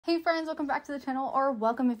Hey friends, welcome back to the channel, or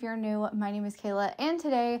welcome if you're new. My name is Kayla, and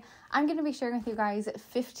today I'm going to be sharing with you guys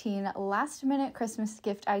 15 last minute Christmas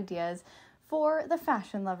gift ideas for the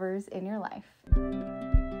fashion lovers in your life.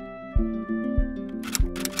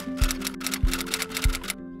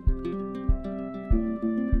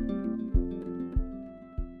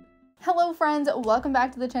 Hello friends, welcome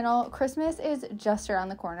back to the channel. Christmas is just around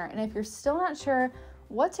the corner, and if you're still not sure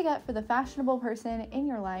what to get for the fashionable person in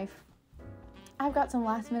your life, I've got some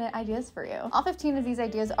last minute ideas for you. All 15 of these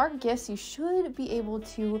ideas are gifts you should be able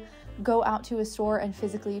to go out to a store and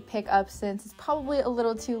physically pick up, since it's probably a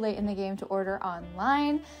little too late in the game to order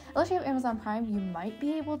online. Unless you have Amazon Prime, you might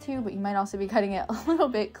be able to, but you might also be cutting it a little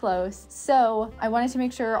bit close. So I wanted to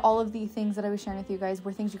make sure all of the things that I was sharing with you guys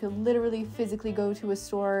were things you could literally physically go to a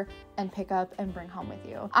store and pick up and bring home with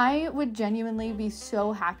you. I would genuinely be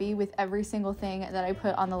so happy with every single thing that I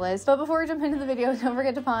put on the list. But before we jump into the video, don't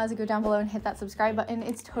forget to pause and go down below and hit that subscribe button.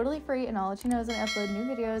 It's totally free, and I'll let you know when I upload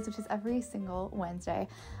new videos, which is every single Wednesday.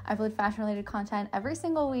 I upload fashion related content every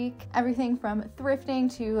single week, everything from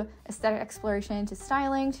thrifting to aesthetic exploration to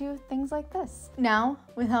styling to things like this. Now,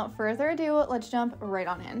 without further ado, let's jump right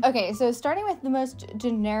on in. Okay, so starting with the most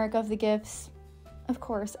generic of the gifts, of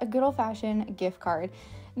course, a good old-fashioned gift card.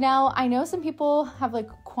 Now, I know some people have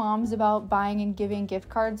qualms about buying and giving gift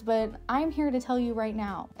cards, but I'm here to tell you right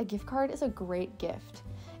now, a gift card is a great gift.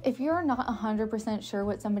 If you're not 100% sure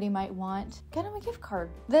what somebody might want, get them a gift card.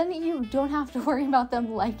 Then you don't have to worry about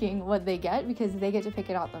them liking what they get, because they get to pick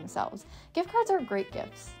it out themselves. Gift cards are great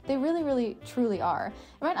gifts. They really, really, truly are.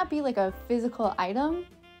 It might not be like a physical item,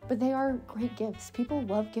 but they are great gifts. People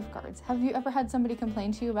love gift cards. Have you ever had somebody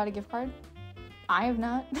complain to you about a gift card? I have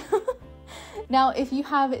not. Now, if you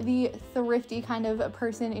have the thrifty kind of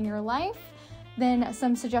person in your life, then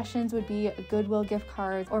some suggestions would be Goodwill gift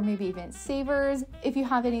cards, or maybe even Savers. If you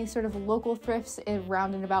have any sort of local thrifts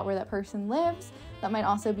around and about where that person lives, that might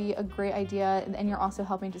also be a great idea, and you're also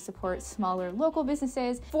helping to support smaller local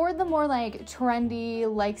businesses. For the more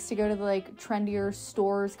trendy, likes to go to the trendier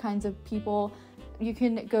stores kinds of people, you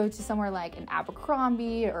can go to somewhere like an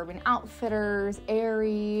Abercrombie, Urban Outfitters,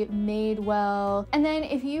 Aerie, Madewell. And then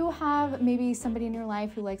if you have maybe somebody in your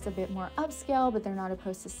life who likes a bit more upscale, but they're not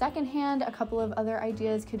opposed to secondhand, a couple of other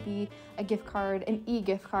ideas could be a gift card, an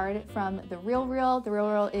e-gift card from The Real Real. The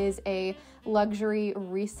Real Real is a luxury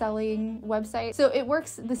reselling website. So it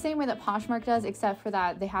works the same way that Poshmark does, except for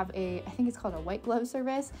that they have I think it's called a white glove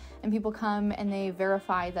service, and people come and they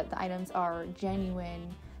verify that the items are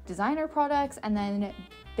genuine designer products, and then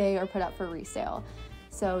they are put up for resale.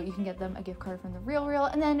 So you can get them a gift card from The Real Real.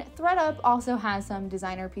 And then ThredUp also has some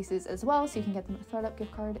designer pieces as well, so you can get them a ThredUp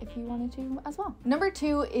gift card if you wanted to as well. Number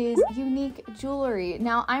 2 is unique jewelry.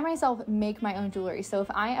 Now, I myself make my own jewelry, so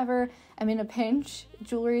if I ever am in a pinch,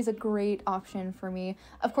 jewelry is a great option for me.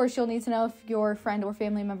 Of course, you'll need to know if your friend or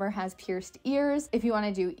family member has pierced ears, if you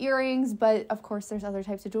want to do earrings, but of course there's other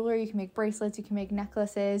types of jewelry. You can make bracelets, you can make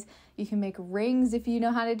necklaces, you can make rings if you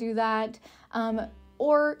know how to do that.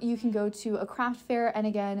 Or you can go to a craft fair and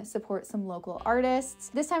again, support some local artists.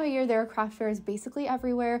 This time of year, there are craft fairs basically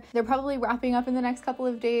everywhere. They're probably wrapping up in the next couple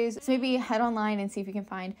of days. So maybe head online and see if you can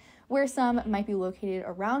find where some might be located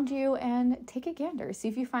around you and take a gander. See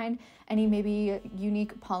if you find any maybe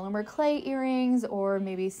unique polymer clay earrings, or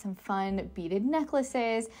maybe some fun beaded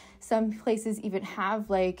necklaces. Some places even have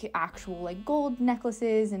actual gold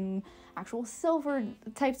necklaces and actual silver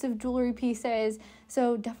types of jewelry pieces.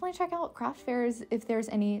 So definitely check out craft fairs if there's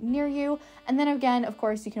any near you. And then again, of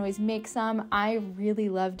course, you can always make some. I really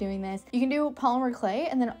love doing this. You can do polymer clay,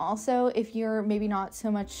 and then also if you're maybe not so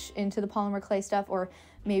much into the polymer clay stuff, or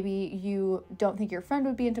maybe you don't think your friend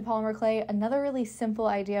would be into polymer clay, another really simple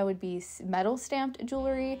idea would be metal stamped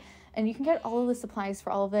jewelry. And you can get all of the supplies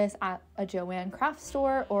for all of this at a Joann craft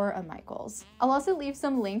store or a Michael's. I'll also leave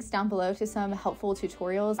some links down below to some helpful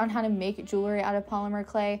tutorials on how to make jewelry out of polymer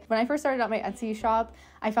clay. When I first started out my Etsy shop,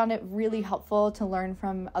 I found it really helpful to learn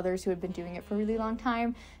from others who had been doing it for a really long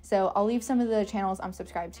time. So I'll leave some of the channels I'm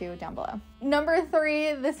subscribed to down below. Number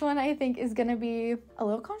 3, this one I think is gonna be a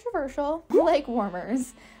little controversial. Leg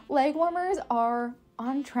warmers. Leg warmers are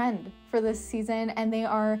on trend for this season, and they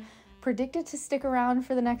are predicted to stick around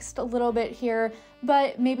for the next little bit here.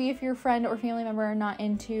 But maybe if your friend or family member are not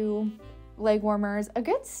into leg warmers, a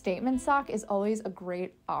good statement sock is always a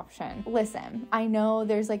great option. Listen, I know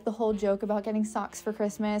there's the whole joke about getting socks for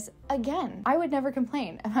Christmas. Again, I would never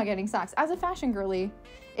complain about getting socks. As a fashion girly,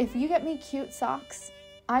 if you get me cute socks,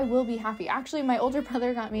 I will be happy. Actually, my older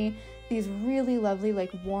brother got me these really lovely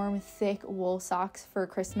warm, thick wool socks for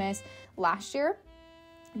Christmas last year.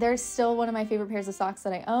 They're still one of my favorite pairs of socks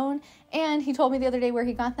that I own, and he told me the other day where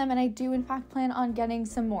he got them, and I do in fact plan on getting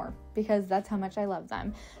some more because that's how much I love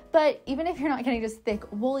them. But even if you're not getting just thick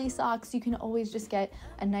woolly socks, you can always just get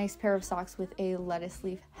a nice pair of socks with a lettuce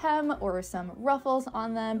leaf hem or some ruffles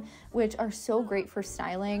on them, which are so great for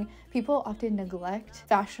styling. People often neglect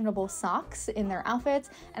fashionable socks in their outfits,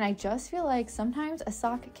 and I just feel like sometimes a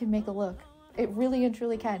sock can make a look. It really and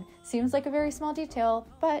truly can. Seems like a very small detail,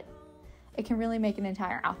 but it can really make an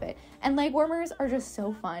entire outfit. And leg warmers are just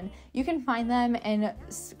so fun. You can find them in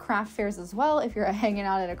craft fairs as well. If you're hanging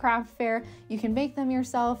out at a craft fair, you can make them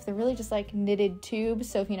yourself. They're really just like knitted tubes.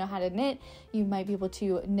 So if you know how to knit, you might be able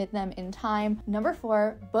to knit them in time. Number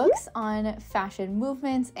 4, books on fashion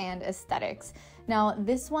movements and aesthetics. Now,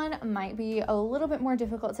 this one might be a little bit more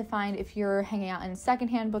difficult to find if you're hanging out in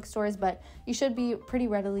secondhand bookstores, but you should be pretty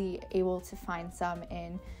readily able to find some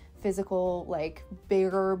in physical, like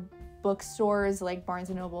bigger bookstores like Barnes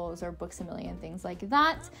 & Nobles or Books A Million, things like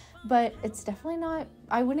that. But it's definitely not,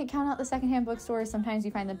 I wouldn't count out the secondhand bookstores. Sometimes you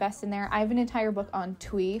find the best in there. I have an entire book on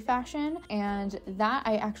Twee fashion, and that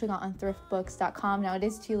I actually got on thriftbooks.com. Now it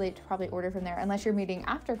is too late to probably order from there unless you're meeting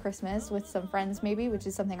after Christmas with some friends maybe, which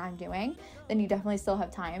is something I'm doing. Then you definitely still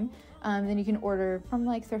have time. Then you can order from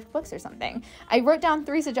like Thrift Books or something. I wrote down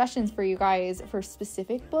 3 suggestions for you guys for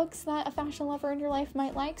specific books that a fashion lover in your life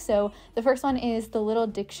might like. So the first one is The Little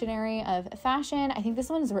Dictionary of Fashion. I think this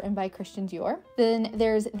one is written by Christian Dior. Then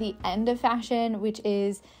there's The End of Fashion, which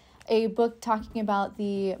is a book talking about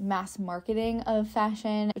the mass marketing of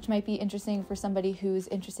fashion, which might be interesting for somebody who's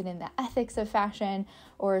interested in the ethics of fashion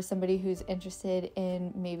or somebody who's interested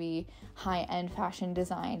in maybe high-end fashion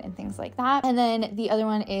design and things like that. And then the other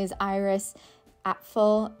one is Iris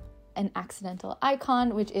Apfel, An Accidental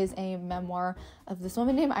Icon, which is a memoir of this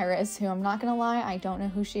woman named Iris, who I'm not gonna lie, I don't know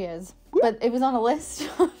who she is. But it was on a list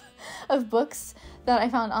of books that I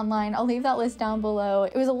found online. I'll leave that list down below.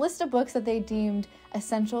 It was a list of books that they deemed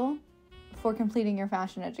essential for completing your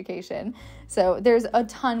fashion education. So there's a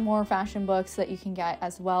ton more fashion books that you can get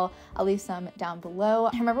as well. I'll leave some down below.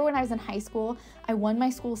 I remember when I was in high school, I won my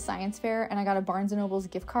school science fair and I got a Barnes & Noble's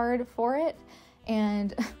gift card for it.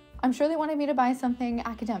 And I'm sure they wanted me to buy something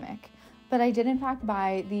academic, but I did in fact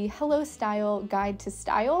buy the Hello Style Guide to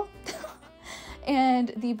Style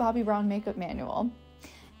and the Bobbi Brown Makeup Manual.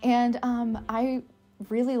 And I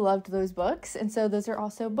really loved those books, and so those are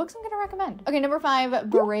also books I'm going to recommend. Okay, number 5,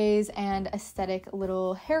 berets and aesthetic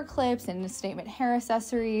little hair clips and statement hair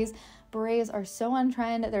accessories. Berets are so on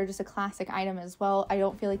trend. They're just a classic item as well. I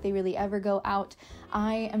don't feel like they really ever go out.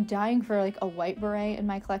 I am dying for like a white beret in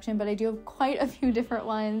my collection, but I do have quite a few different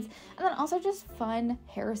ones. And then also just fun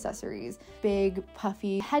hair accessories, big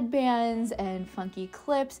puffy headbands and funky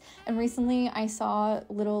clips. And recently I saw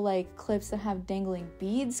little like clips that have dangling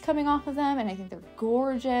beads coming off of them, and I think they're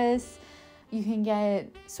gorgeous. You can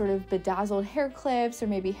get sort of bedazzled hair clips or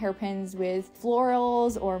maybe hairpins with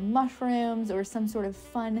florals or mushrooms or some sort of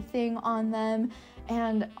fun thing on them.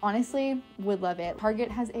 And honestly, would love it. Target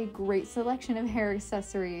has a great selection of hair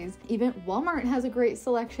accessories. Even Walmart has a great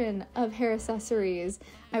selection of hair accessories.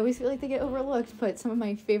 I always feel like they get overlooked, but some of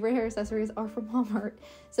my favorite hair accessories are from Walmart.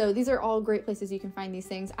 So these are all great places you can find these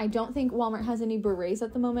things. I don't think Walmart has any berets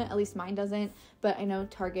at the moment, at least mine doesn't, but I know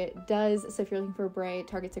Target does. So if you're looking for a beret,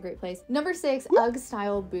 Target's a great place. Number 6, Ugg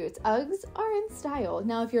style boots. Uggs are in style.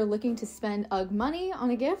 Now, if you're looking to spend Ugg money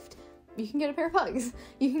on a gift, you can get a pair of Uggs.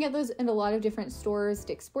 You can get those in a lot of different stores.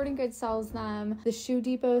 Dick's Sporting Goods sells them. The Shoe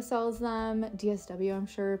Depot sells them. DSW, I'm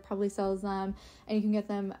sure, probably sells them. And you can get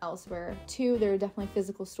them elsewhere too. There are definitely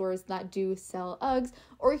physical stores that do sell Uggs.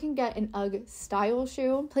 Or you can get an Ugg style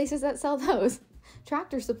shoe. Places that sell those.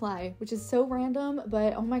 Tractor Supply, which is so random,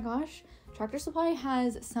 but oh my gosh. Tractor Supply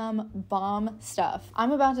has some bomb stuff.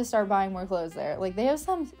 I'm about to start buying more clothes there. Like, they have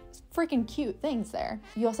some freaking cute things there.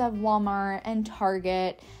 You also have Walmart and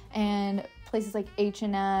Target and places like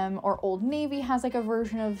H&M, or Old Navy has like a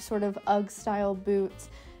version of sort of Ugg style boots.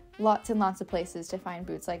 Lots and lots of places to find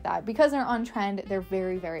boots like that. Because they're on trend, they're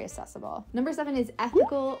very, very accessible. Number 7 is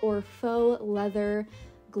ethical or faux leather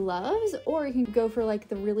gloves, or you can go for like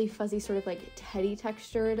the really fuzzy sort of like teddy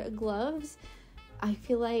textured gloves. I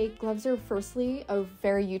feel like gloves are firstly a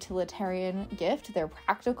very utilitarian gift. They're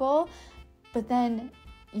practical, but then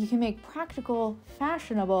you can make practical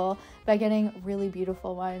fashionable by getting really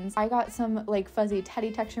beautiful ones. I got some like fuzzy teddy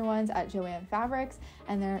texture ones at Joann Fabrics,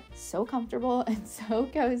 and they're so comfortable and so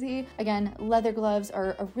cozy. Again, leather gloves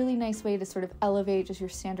are a really nice way to sort of elevate just your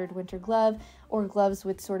standard winter glove, or gloves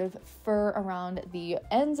with sort of fur around the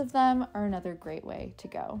ends of them are another great way to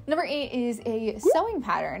go. Number 8 is a sewing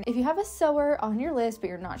pattern. If you have a sewer on your list but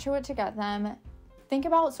you're not sure what to get them, think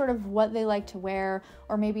about sort of what they like to wear,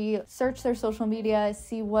 or maybe search their social media,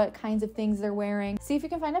 see what kinds of things they're wearing, see if you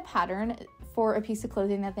can find a pattern for a piece of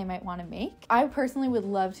clothing that they might want to make. I personally would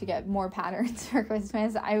love to get more patterns for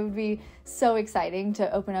Christmas. I would be so exciting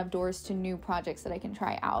to open up doors to new projects that I can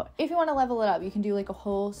try out. If you want to level it up, you can do like a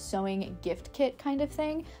whole sewing gift kit kind of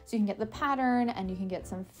thing. So you can get the pattern and you can get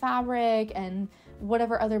some fabric and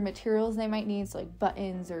whatever other materials they might need, so like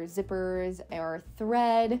buttons or zippers or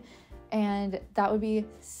thread, and that would be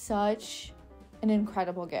such an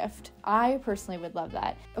incredible gift. I personally would love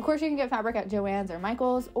that. Of course, you can get fabric at Joann's or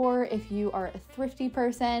Michael's, or if you are a thrifty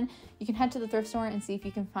person, you can head to the thrift store and see if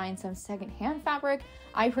you can find some secondhand fabric.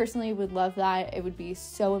 I personally would love that. It would be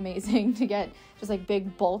so amazing to get just like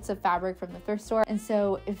big bolts of fabric from the thrift store. And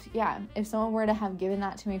so if someone were to have given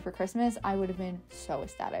that to me for Christmas, I would have been so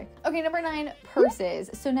ecstatic. Okay, number 9, purses.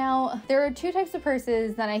 So now there are 2 types of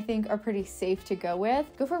purses that I think are pretty safe to go with.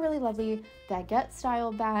 Go for a really lovely baguette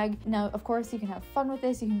style bag. Now, of course, you can have fun with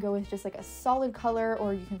this. You can go with just like a solid color,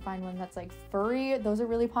 or you can find one that's like furry. Those are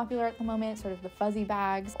really popular at the moment, sort of the fuzzy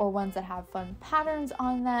bags, or ones that have fun patterns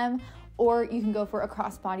on them. Or you can go for a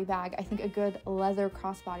crossbody bag. I think a good leather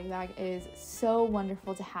crossbody bag is so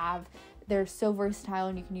wonderful to have. They're so versatile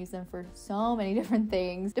and you can use them for so many different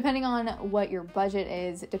things. Depending on what your budget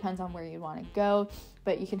is, it depends on where you want to go.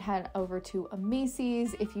 But you can head over to a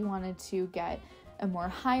Macy's if you wanted to get a more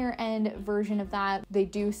higher end version of that. They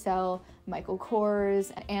do sell Michael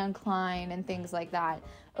Kors, Anne Klein, and things like that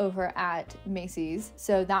over at Macy's.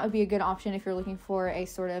 So that would be a good option if you're looking for a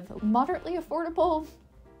sort of moderately affordable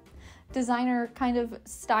designer kind of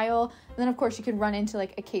style. And then of course you could run into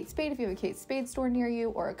like a Kate Spade if you have a Kate Spade store near you,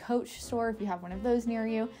 or a Coach store if you have one of those near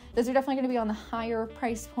you. Those are definitely going to be on the higher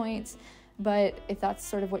price points, but if that's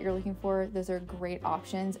sort of what you're looking for, those are great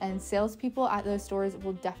options, and salespeople at those stores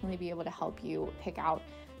will definitely be able to help you pick out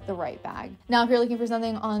the right bag. Now, if you're looking for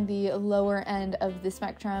something on the lower end of the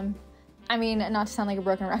spectrum, I mean, not to sound like a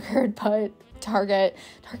broken record, but Target,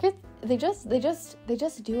 they just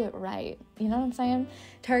do it right. You know what I'm saying?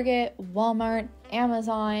 Target, Walmart,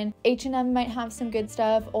 Amazon, H&M might have some good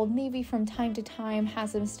stuff. Old Navy from time to time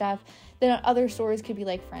has some stuff. Then other stores could be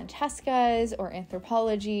like Francesca's or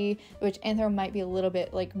Anthropologie, which Anthro might be a little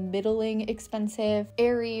bit like middling expensive.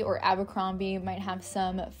 Aerie or Abercrombie might have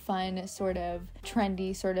some fun sort of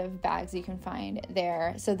trendy sort of bags you can find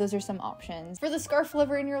there. So those are some options. For the scarf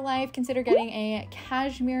lover in your life, consider getting a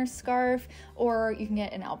cashmere scarf, or you can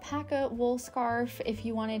get an alpaca wool scarf if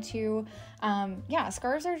you wanted to. Yeah,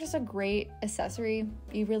 scarves are just a great accessory.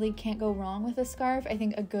 You really can't go wrong with a scarf. I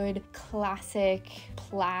think a good classic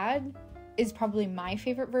plaid is probably my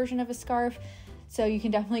favorite version of a scarf. So you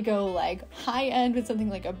can definitely go like high end with something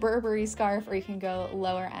like a Burberry scarf, or you can go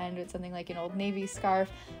lower end with something like an Old Navy scarf.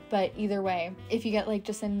 But either way, if you get like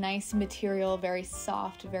just a nice material, very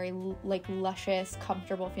soft, very like luscious,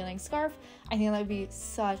 comfortable feeling scarf, I think that would be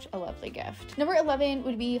such a lovely gift. Number 11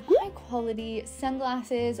 would be high quality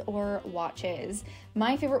sunglasses or watches.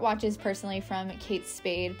 My favorite watch is personally from Kate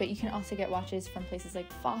Spade, but you can also get watches from places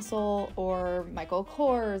like Fossil or Michael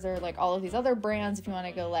Kors, or like all of these other brands if you want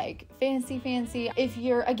to go like fancy. If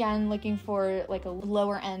you're again looking for like a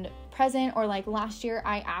lower end present, or like last year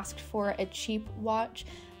I asked for a cheap watch,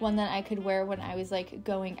 one that I could wear when I was like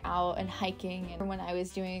going out and hiking, and when I was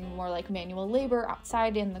doing more like manual labor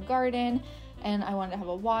outside in the garden, and I wanted to have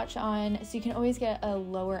a watch on. So you can always get a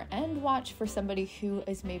lower end watch for somebody who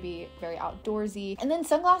is maybe very outdoorsy. And then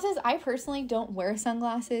sunglasses, I personally don't wear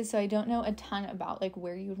sunglasses, so I don't know a ton about like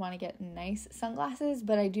where you would want to get nice sunglasses,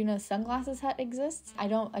 but I do know Sunglasses Hut exists. I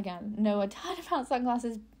don't, again, know a ton about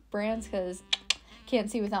sunglasses brands because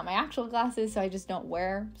can't see without my actual glasses, so I just don't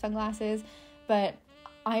wear sunglasses. But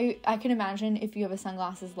I can imagine if you have a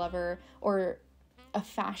sunglasses lover or a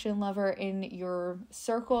fashion lover in your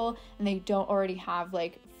circle and they don't already have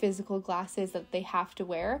like physical glasses that they have to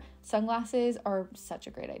wear, sunglasses are such a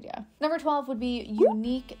great idea. Number 12 would be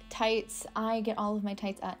unique tights. I get all of my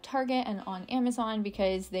tights at Target and on Amazon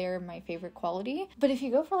because they're my favorite quality. But if you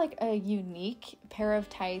go for like a unique pair of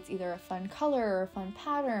tights, either a fun color or a fun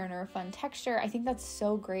pattern or a fun texture, I think that's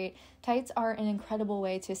so great. Tights are an incredible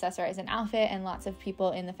way to accessorize an outfit, and lots of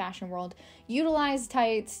people in the fashion world utilize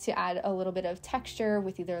tights to add a little bit of texture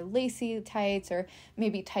with either lacy tights or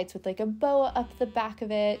maybe tights with like a boa up the back of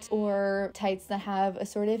it, or tights that have a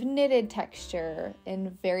sort of knitted texture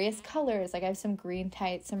in various colors. Like I have some green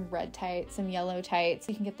tights, some red tights, some yellow tights.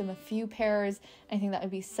 You can get them a few pairs. I think that would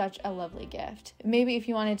be such a lovely gift. Maybe if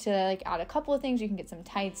you wanted to like add a couple of things, you can get some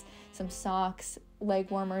tights, some socks, leg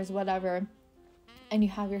warmers, whatever, and you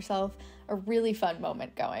have yourself a really fun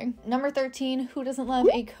moment going. Number 13, who doesn't love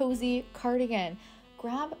a cozy cardigan?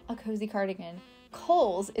 Grab a cozy cardigan.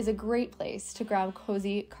 Kohl's is a great place to grab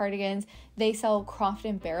cozy cardigans. They sell Croft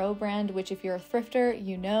 & Barrow brand, which if you're a thrifter,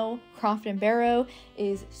 you know Croft & Barrow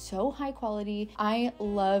is so high quality. I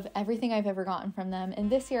love everything I've ever gotten from them. And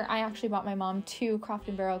this year I actually bought my mom 2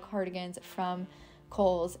 Croft & Barrow cardigans from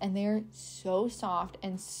Kohl's, and they're so soft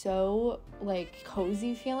and so like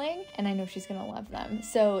cozy feeling, and I know she's gonna love them.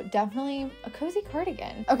 So definitely a cozy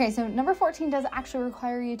cardigan. Okay, so number 14 does actually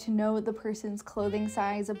require you to know the person's clothing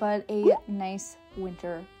size, but a nice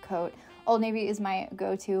winter coat. Old Navy is my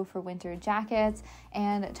go-to for winter jackets,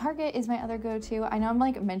 and Target is my other go-to. I know I'm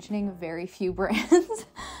like mentioning very few brands,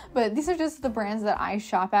 but these are just the brands that I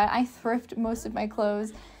shop at. I thrift most of my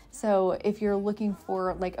clothes. So if you're looking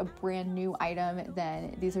for like a brand new item,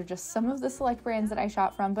 then these are just some of the select brands that I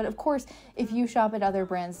shop from. But of course, if you shop at other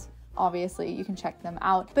brands, obviously you can check them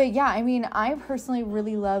out. But yeah, I mean, I personally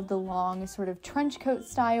really love the long sort of trench coat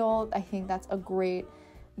style. I think that's a great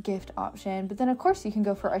gift option. But then of course you can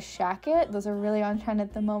go for a shacket. Those are really on trend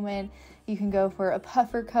at the moment. You can go for a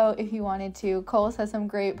puffer coat if you wanted to. Kohl's has some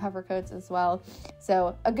great puffer coats as well.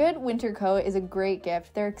 So a good winter coat is a great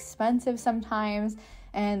gift. They're expensive sometimes,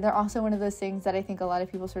 and they're also one of those things that I think a lot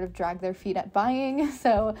of people sort of drag their feet at buying.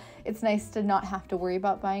 So it's nice to not have to worry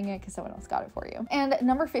about buying it because someone else got it for you. And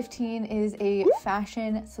number 15 is a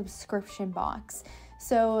fashion subscription box.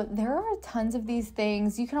 So there are tons of these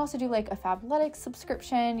things. You can also do like a Fabletics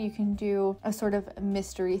subscription. You can do a sort of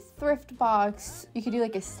mystery thrift box. You could do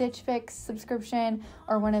like a Stitch Fix subscription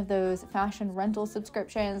or one of those fashion rental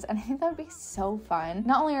subscriptions. And I think that would be so fun.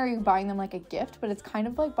 Not only are you buying them like a gift, but it's kind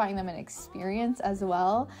of like buying them an experience as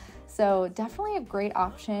well. So definitely a great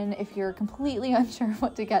option if you're completely unsure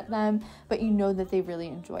what to get them, but you know that they really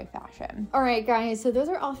enjoy fashion. All right, guys, so those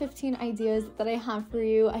are all 15 ideas that I have for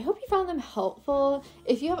you. I hope you found them helpful.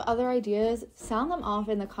 If you have other ideas, sound them off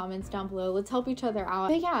in the comments down below. Let's help each other out.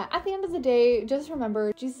 But yeah, at the end of the day, just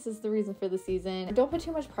remember, Jesus is the reason for the season. Don't put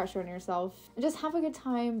too much pressure on yourself. Just have a good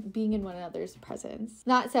time being in one another's presence.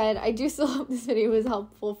 That said, I do still hope this video was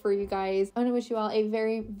helpful for you guys. I want to wish you all a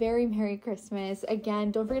very, very Merry Christmas.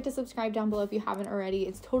 Again, don't forget to subscribe down below if you haven't already.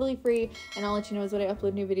 It's totally free, and I'll let you know when I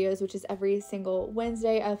upload new videos, which is every single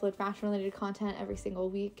Wednesday. I upload fashion related content every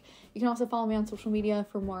single week. You can also follow me on social media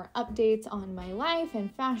for more updates on my life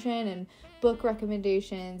and fashion and book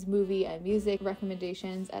recommendations, movie and music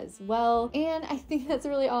recommendations as well. And I think that's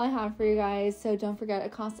really all I have for you guys. So don't forget,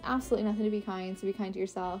 it costs absolutely nothing to be kind, so be kind to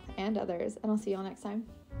yourself and others, and I'll see you all next time.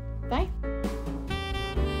 Bye.